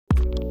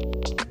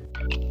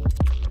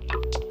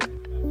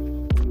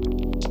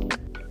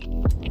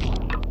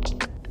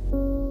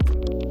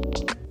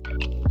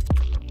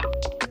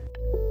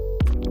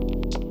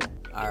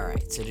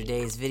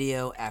today's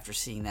video, after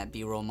seeing that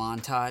B-roll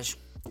montage,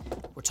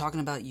 we're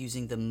talking about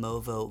using the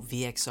Movo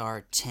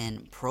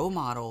VXR-10 Pro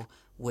model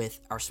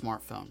with our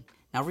smartphone.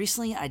 Now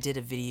recently I did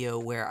a video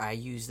where I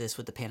used this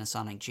with the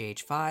Panasonic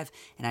GH5,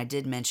 and I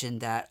did mention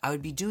that I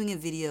would be doing a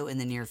video in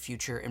the near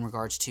future in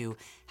regards to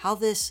how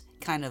this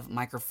kind of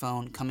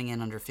microphone coming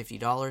in under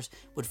 $50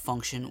 would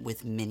function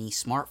with mini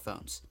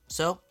smartphones.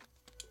 So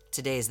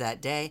today is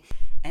that day,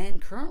 and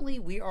currently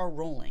we are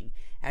rolling.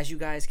 As you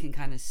guys can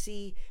kind of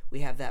see, we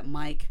have that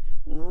mic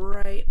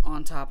right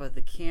on top of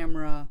the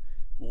camera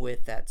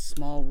with that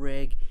small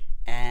rig,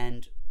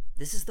 and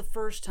this is the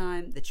first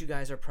time that you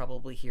guys are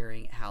probably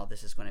hearing how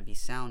this is going to be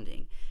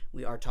sounding.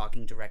 We are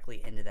talking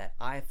directly into that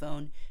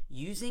iPhone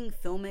using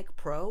Filmic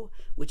Pro,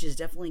 which is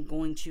definitely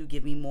going to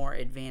give me more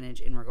advantage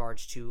in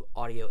regards to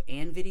audio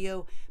and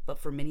video. But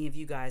for many of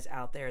you guys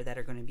out there that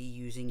are going to be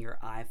using your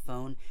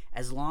iPhone,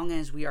 as long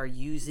as we are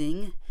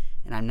using,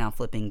 and I'm now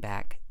flipping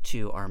back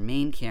to our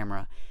main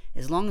camera,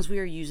 as long as we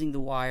are using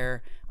the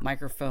wire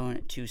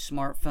microphone to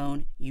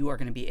smartphone, you are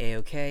going to be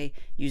a-okay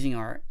using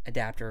our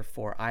adapter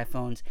for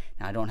iPhones.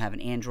 Now I don't have an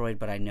Android,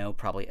 but I know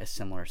probably a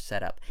similar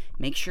setup.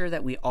 Make sure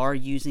that we are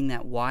using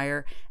that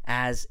wire,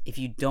 as if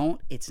you don't,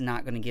 it's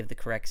not going to give the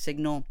correct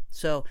signal.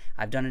 So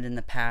I've done it in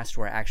the past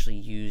where I actually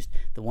used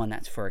the one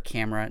that's for a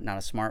camera, not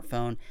a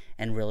smartphone,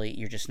 and really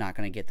you're just not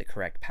going to get the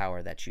correct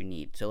power that you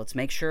need. So let's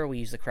make sure we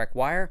use the correct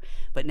wire.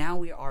 But now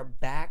we are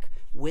back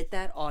with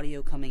that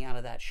audio coming out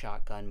of that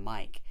shotgun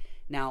mic.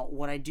 Now,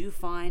 what I do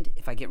find,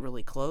 if I get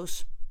really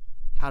close,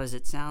 how does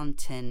it sound?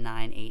 10,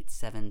 9, 8,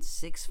 7,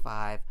 6,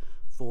 5,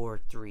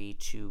 4, 3,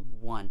 2,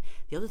 1.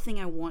 The other thing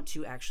I want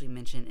to actually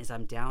mention is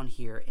I'm down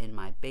here in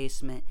my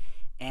basement,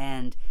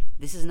 and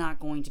this is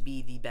not going to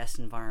be the best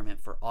environment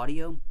for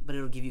audio, but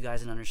it'll give you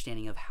guys an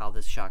understanding of how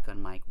this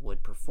shotgun mic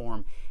would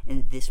perform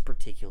in this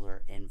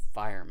particular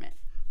environment.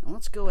 Now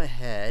let's go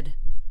ahead.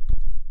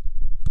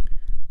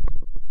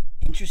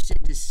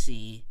 Interested to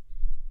see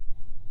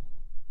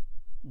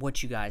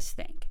what you guys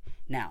think.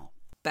 Now,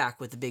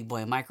 back with the big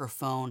boy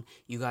microphone,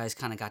 you guys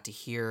kind of got to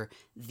hear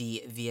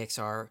the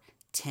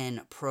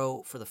Vxr10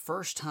 Pro for the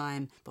first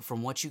time, but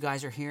from what you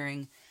guys are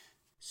hearing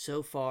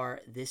so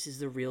far, this is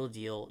the real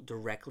deal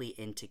directly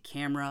into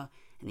camera.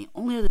 And the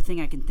only other thing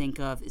I can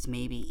think of is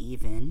maybe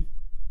even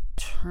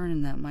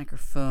turning that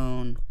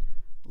microphone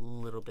a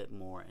little bit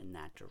more in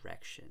that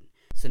direction.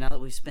 So now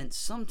that we've spent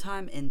some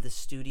time in the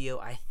studio,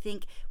 I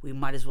think we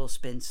might as well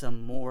spend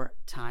some more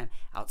time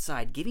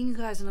outside, giving you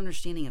guys an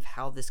understanding of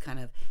how this kind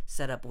of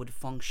setup would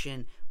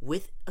function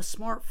with a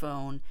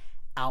smartphone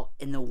out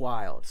in the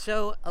wild.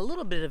 So a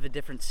little bit of a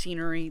different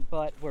scenery,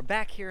 but we're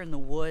back here in the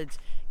woods,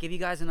 give you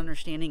guys an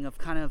understanding of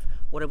kind of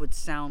what it would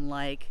sound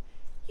like.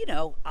 You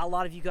know, a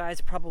lot of you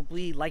guys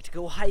probably like to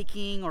go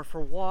hiking or for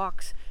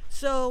walks,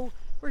 so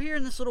we're here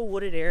in this little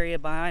wooded area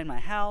behind my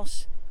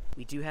house.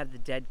 We do have the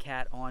dead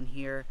cat on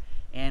here,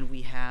 and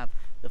we have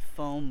the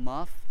foam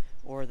muff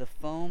or the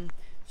foam,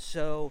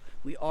 so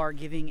we are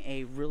giving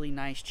a really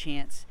nice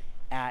chance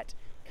at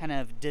kind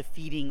of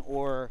defeating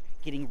or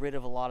getting rid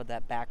of a lot of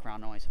that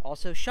background noise.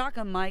 Also,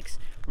 shotgun mics,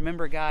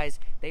 remember guys,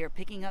 they are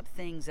picking up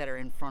things that are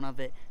in front of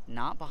it,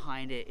 not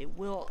behind it. It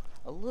will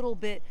a little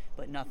bit,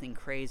 but nothing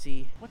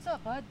crazy. What's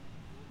up, bud?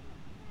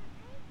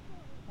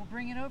 We'll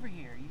bring it over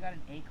here. You got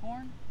an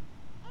acorn?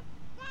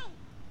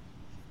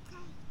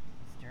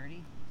 It's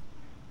dirty?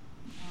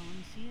 Oh, let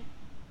me see it.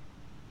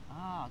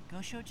 Ah,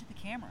 go show it to the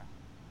camera.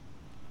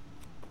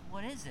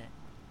 What is it?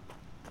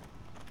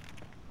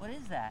 What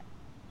is that?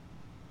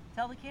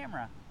 Tell the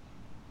camera.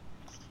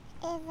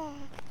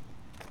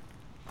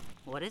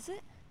 What is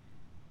it?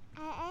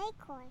 An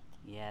acorn.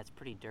 Yeah, it's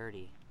pretty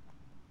dirty.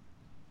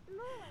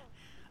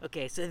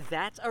 Okay, so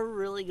that's a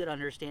really good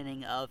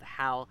understanding of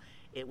how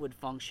it would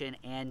function,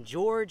 and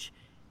George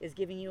is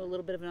giving you a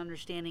little bit of an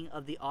understanding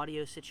of the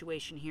audio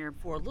situation here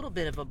for a little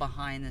bit of a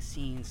behind the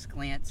scenes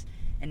glance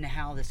into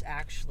how this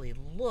actually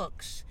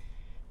looks.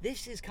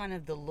 This is kind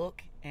of the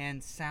look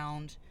and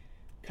sound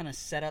kind of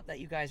setup that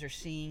you guys are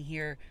seeing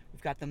here.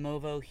 We've got the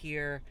Movo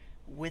here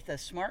with a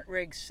smart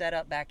rig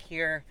setup back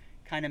here,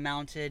 kind of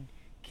mounted.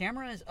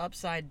 Camera is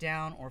upside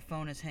down or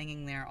phone is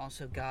hanging there.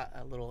 Also got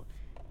a little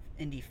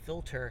indie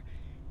filter,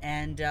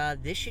 and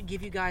this should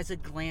give you guys a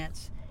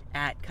glance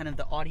at kind of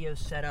the audio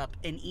setup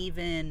and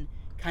even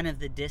kind of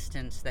the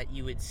distance that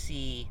you would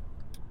see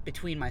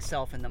between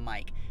myself and the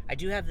mic. I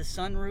do have the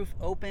sunroof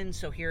open,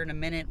 so here in a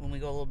minute when we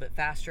go a little bit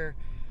faster,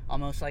 I'll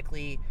most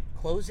likely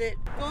close it.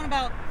 Going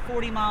about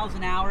 40 miles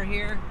an hour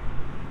here.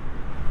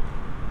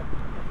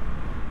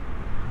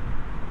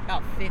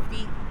 About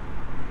 50.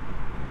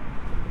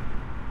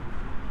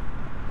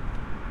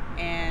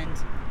 And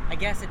I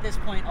guess at this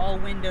point, all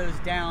windows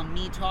down,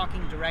 me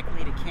talking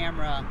directly to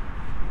camera,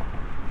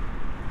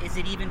 is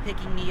it even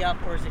picking me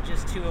up or is it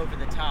just too over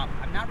the top?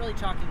 I'm not really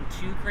talking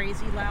too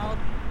crazy loud.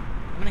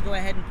 I'm gonna go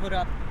ahead and put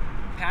up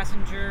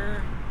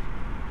passenger.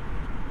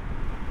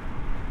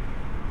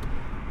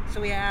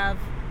 So we have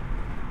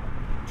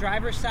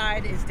driver's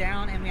side is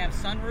down and we have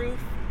sunroof,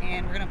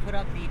 and we're gonna put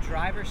up the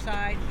driver's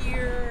side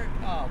here.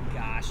 Oh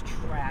gosh,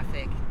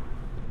 traffic.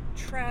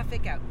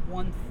 traffic at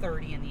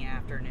 1:30 in the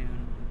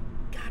afternoon.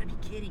 Gotta be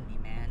kidding me,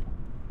 man.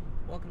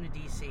 Welcome to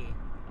DC.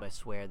 I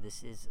swear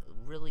this is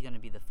really going to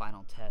be the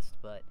final test,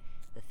 but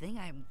the thing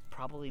I'm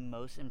probably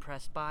most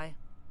impressed by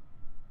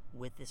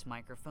with this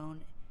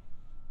microphone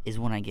is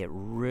when I get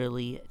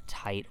really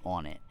tight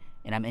on it.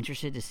 And I'm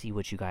interested to see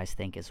what you guys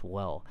think as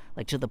well.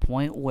 Like, to the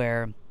point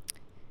where,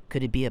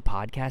 could it be a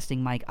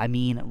podcasting mic? I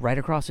mean, right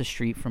across the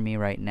street from me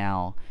right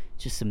now,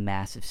 just some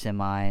massive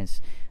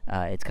semis.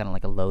 It's kind of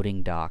like a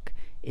loading dock.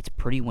 It's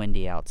pretty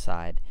windy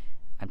outside.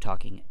 I'm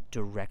talking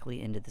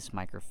directly into this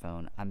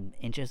microphone. I'm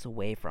inches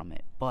away from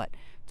it. But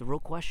the real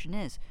question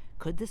is,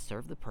 could this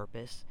serve the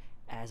purpose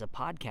as a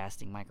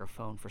podcasting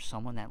microphone for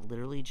someone that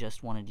literally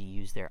just wanted to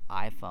use their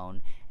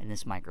iPhone and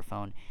this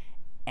microphone,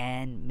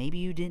 and maybe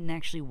you didn't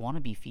actually want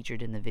to be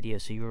featured in the video,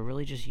 so you were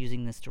really just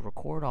using this to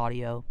record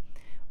audio?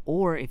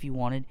 Or if you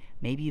wanted,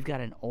 maybe you've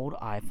got an old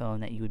iPhone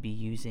that you would be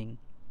using,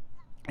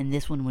 and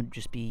this one would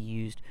just be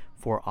used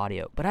for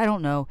audio. But I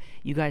don't know.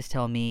 You guys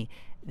tell me.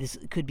 This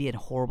could be a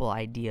horrible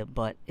idea,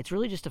 but it's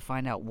really just to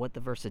find out what the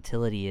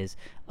versatility is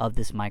of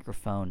this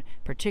microphone,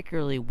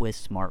 particularly with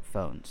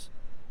smartphones.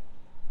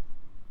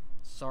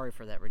 Sorry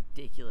for that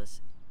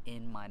ridiculous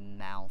in my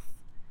mouth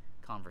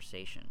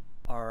conversation.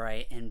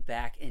 Alright, and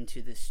back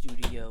into the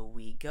studio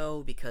we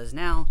go, because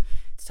now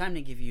it's time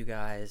to give you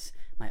guys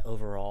my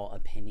overall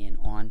opinion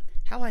on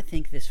how I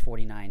think this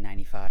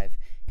 $49.95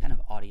 kind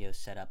of audio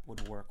setup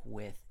would work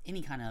with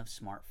any kind of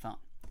smartphone.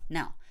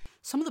 Now,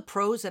 some of the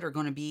pros that are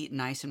going to be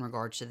nice in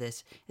regards to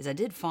this is I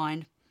did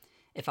find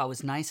if I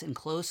was nice and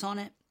close on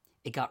it,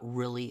 it got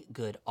really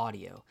good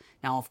audio.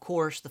 Now, of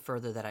course, the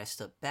further that I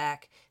stepped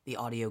back, the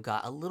audio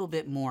got a little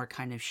bit more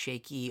kind of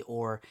shaky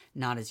or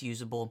not as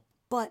usable.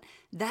 But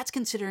that's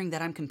considering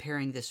that I'm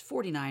comparing this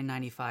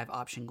 $49.95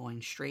 option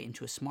going straight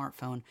into a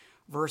smartphone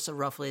versus a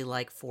roughly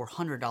like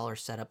 $400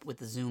 setup with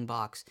the Zoom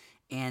box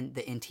and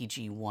the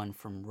NTG1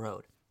 from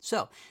Rode.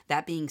 So,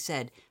 that being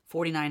said,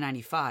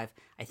 $49.95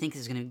 I think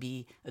is going to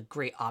be a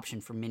great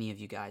option for many of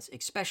you guys,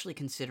 especially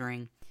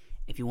considering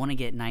if you want to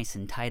get nice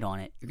and tight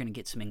on it, you're going to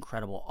get some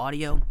incredible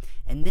audio.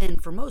 And then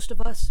for most of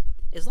us,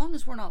 as long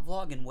as we're not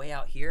vlogging way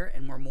out here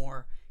and we're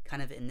more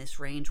kind of in this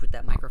range with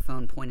that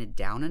microphone pointed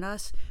down at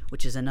us,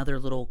 which is another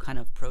little kind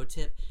of pro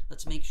tip,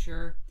 let's make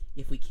sure,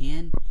 if we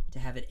can, to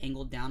have it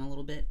angled down a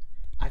little bit.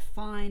 I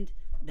find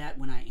that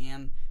when I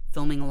am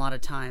filming a lot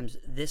of times,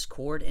 this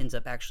cord ends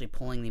up actually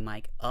pulling the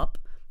mic up.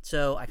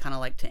 So I kind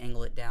of like to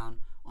angle it down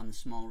on the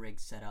small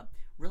rig setup,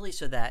 really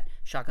so that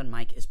shotgun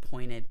mic is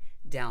pointed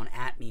down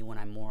at me when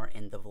I'm more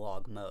in the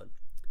vlog mode.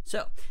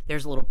 So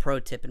there's a little pro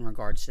tip in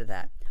regards to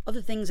that.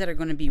 Other things that are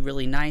going to be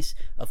really nice,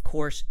 of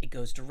course, it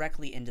goes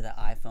directly into the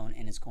iPhone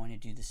and is going to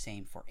do the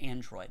same for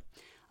Android.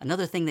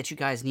 Another thing that you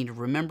guys need to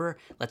remember,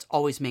 let's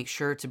always make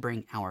sure to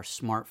bring our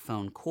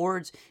smartphone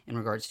cords in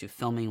regards to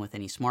filming with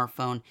any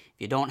smartphone. If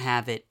you don't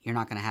have it, you're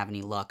not going to have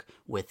any luck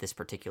with this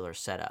particular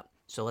setup.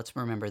 So let's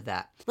remember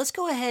that. Let's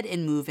go ahead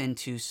and move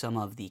into some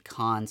of the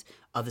cons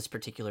of this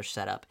particular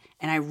setup.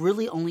 And I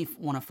really only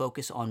want to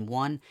focus on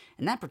one,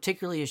 and that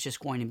particularly is just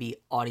going to be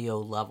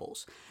audio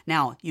levels.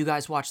 Now, you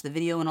guys watch the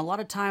video, and a lot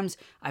of times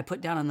I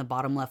put down in the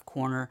bottom left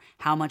corner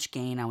how much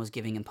gain I was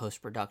giving in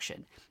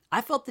post-production.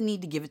 I felt the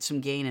need to give it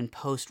some gain in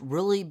post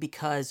really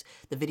because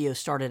the video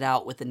started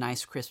out with a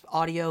nice crisp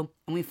audio,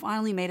 and we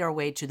finally made our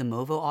way to the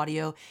Movo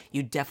audio.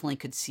 You definitely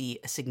could see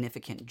a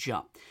significant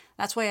jump.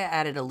 That's why I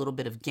added a little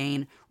bit of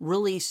gain,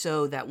 really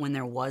so that when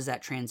there was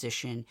that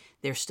transition,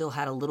 there still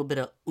had a little bit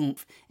of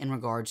oomph in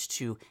regards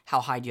to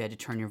how high you had to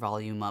turn your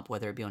volume up,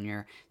 whether it be on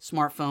your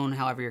smartphone,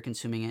 however you're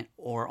consuming it,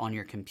 or on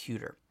your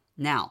computer.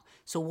 Now,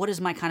 so what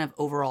is my kind of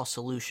overall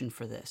solution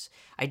for this?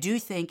 I do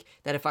think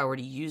that if I were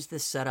to use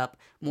this setup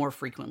more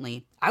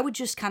frequently, I would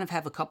just kind of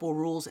have a couple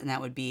rules, and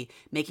that would be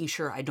making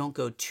sure I don't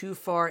go too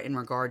far in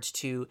regards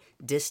to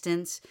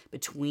distance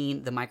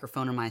between the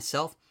microphone and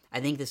myself. I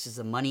think this is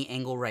a money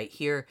angle right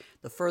here.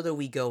 The further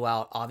we go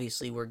out,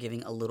 obviously we're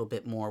giving a little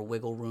bit more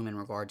wiggle room in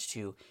regards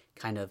to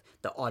kind of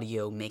the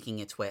audio making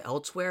its way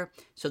elsewhere.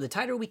 So the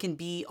tighter we can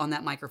be on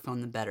that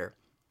microphone, the better.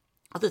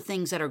 Other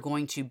things that are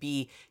going to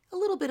be a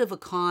little bit of a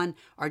con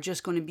are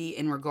just going to be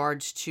in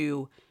regards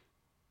to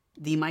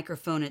the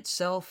microphone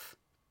itself.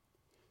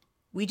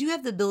 We do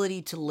have the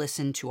ability to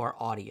listen to our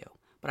audio,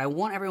 but I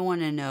want everyone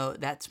to know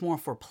that's more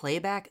for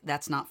playback.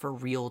 That's not for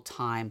real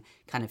time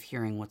kind of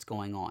hearing what's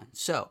going on.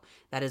 So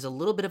that is a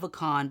little bit of a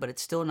con, but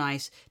it's still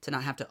nice to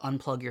not have to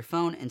unplug your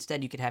phone.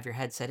 Instead, you could have your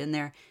headset in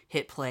there,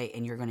 hit play,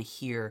 and you're going to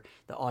hear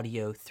the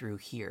audio through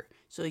here.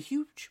 So a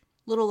huge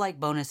little like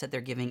bonus that they're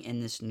giving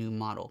in this new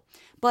model.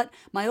 But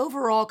my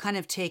overall kind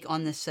of take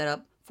on this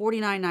setup,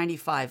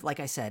 $49.95, like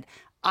I said,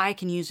 I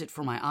can use it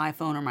for my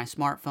iPhone or my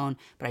smartphone,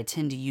 but I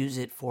tend to use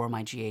it for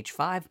my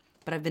GH5.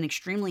 But I've been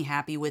extremely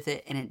happy with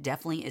it, and it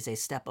definitely is a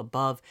step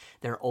above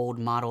their old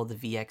model, the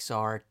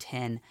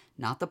Vxr10,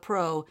 not the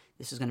Pro.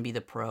 This is going to be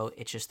the Pro.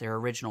 It's just their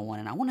original one,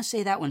 and I want to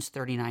say that one's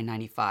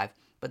 $39.95.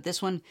 But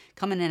this one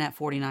coming in at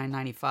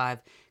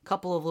 $49.95,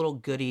 couple of little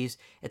goodies.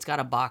 It's got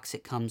a box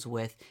it comes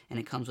with, and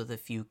it comes with a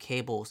few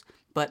cables.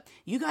 But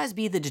you guys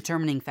be the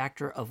determining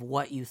factor of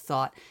what you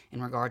thought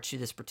in regards to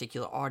this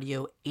particular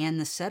audio and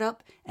the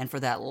setup. And for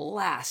that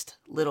last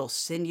little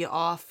send you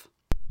off,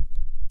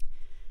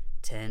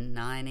 10,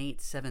 9,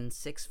 8, 7,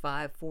 6,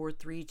 5, 4,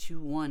 3,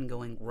 2, 1,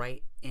 going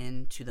right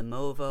into the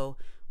Movo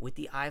with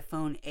the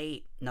iPhone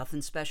 8.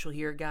 Nothing special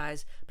here,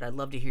 guys, but I'd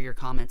love to hear your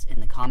comments in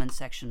the comment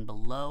section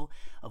below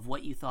of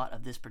what you thought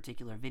of this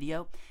particular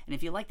video. And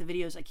if you like the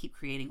videos I keep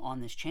creating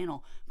on this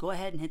channel, go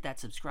ahead and hit that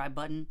subscribe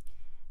button,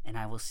 and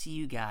I will see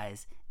you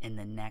guys in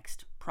the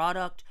next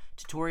product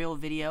tutorial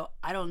video.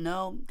 I don't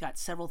know, got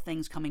several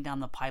things coming down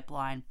the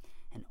pipeline,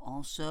 and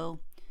also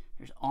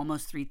there's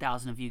almost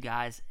 3,000 of you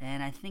guys,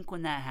 and I think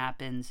when that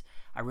happens,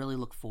 I really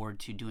look forward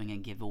to doing a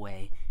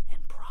giveaway,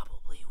 and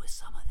probably with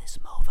some of this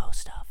Movo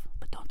stuff,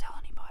 but don't tell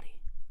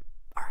anybody.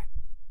 Alright,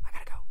 I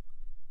gotta go.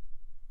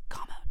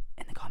 Comment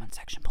in the comment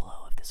section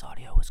below if this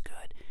audio was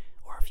good,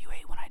 or if you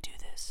hate when I do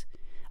this.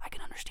 I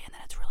can understand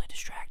that it's really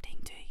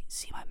distracting to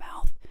see my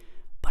mouth,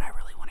 but I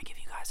really want to give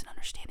you guys an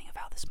understanding of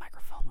how this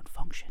microphone would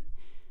function.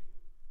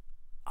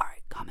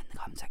 Alright, comment in the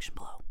comment section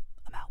below.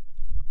 I'm out.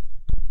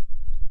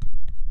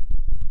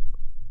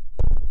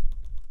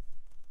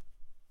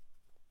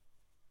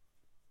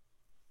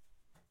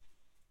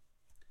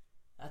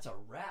 That's a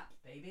wrap,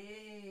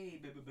 baby.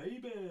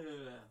 Baby.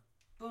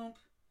 Boom.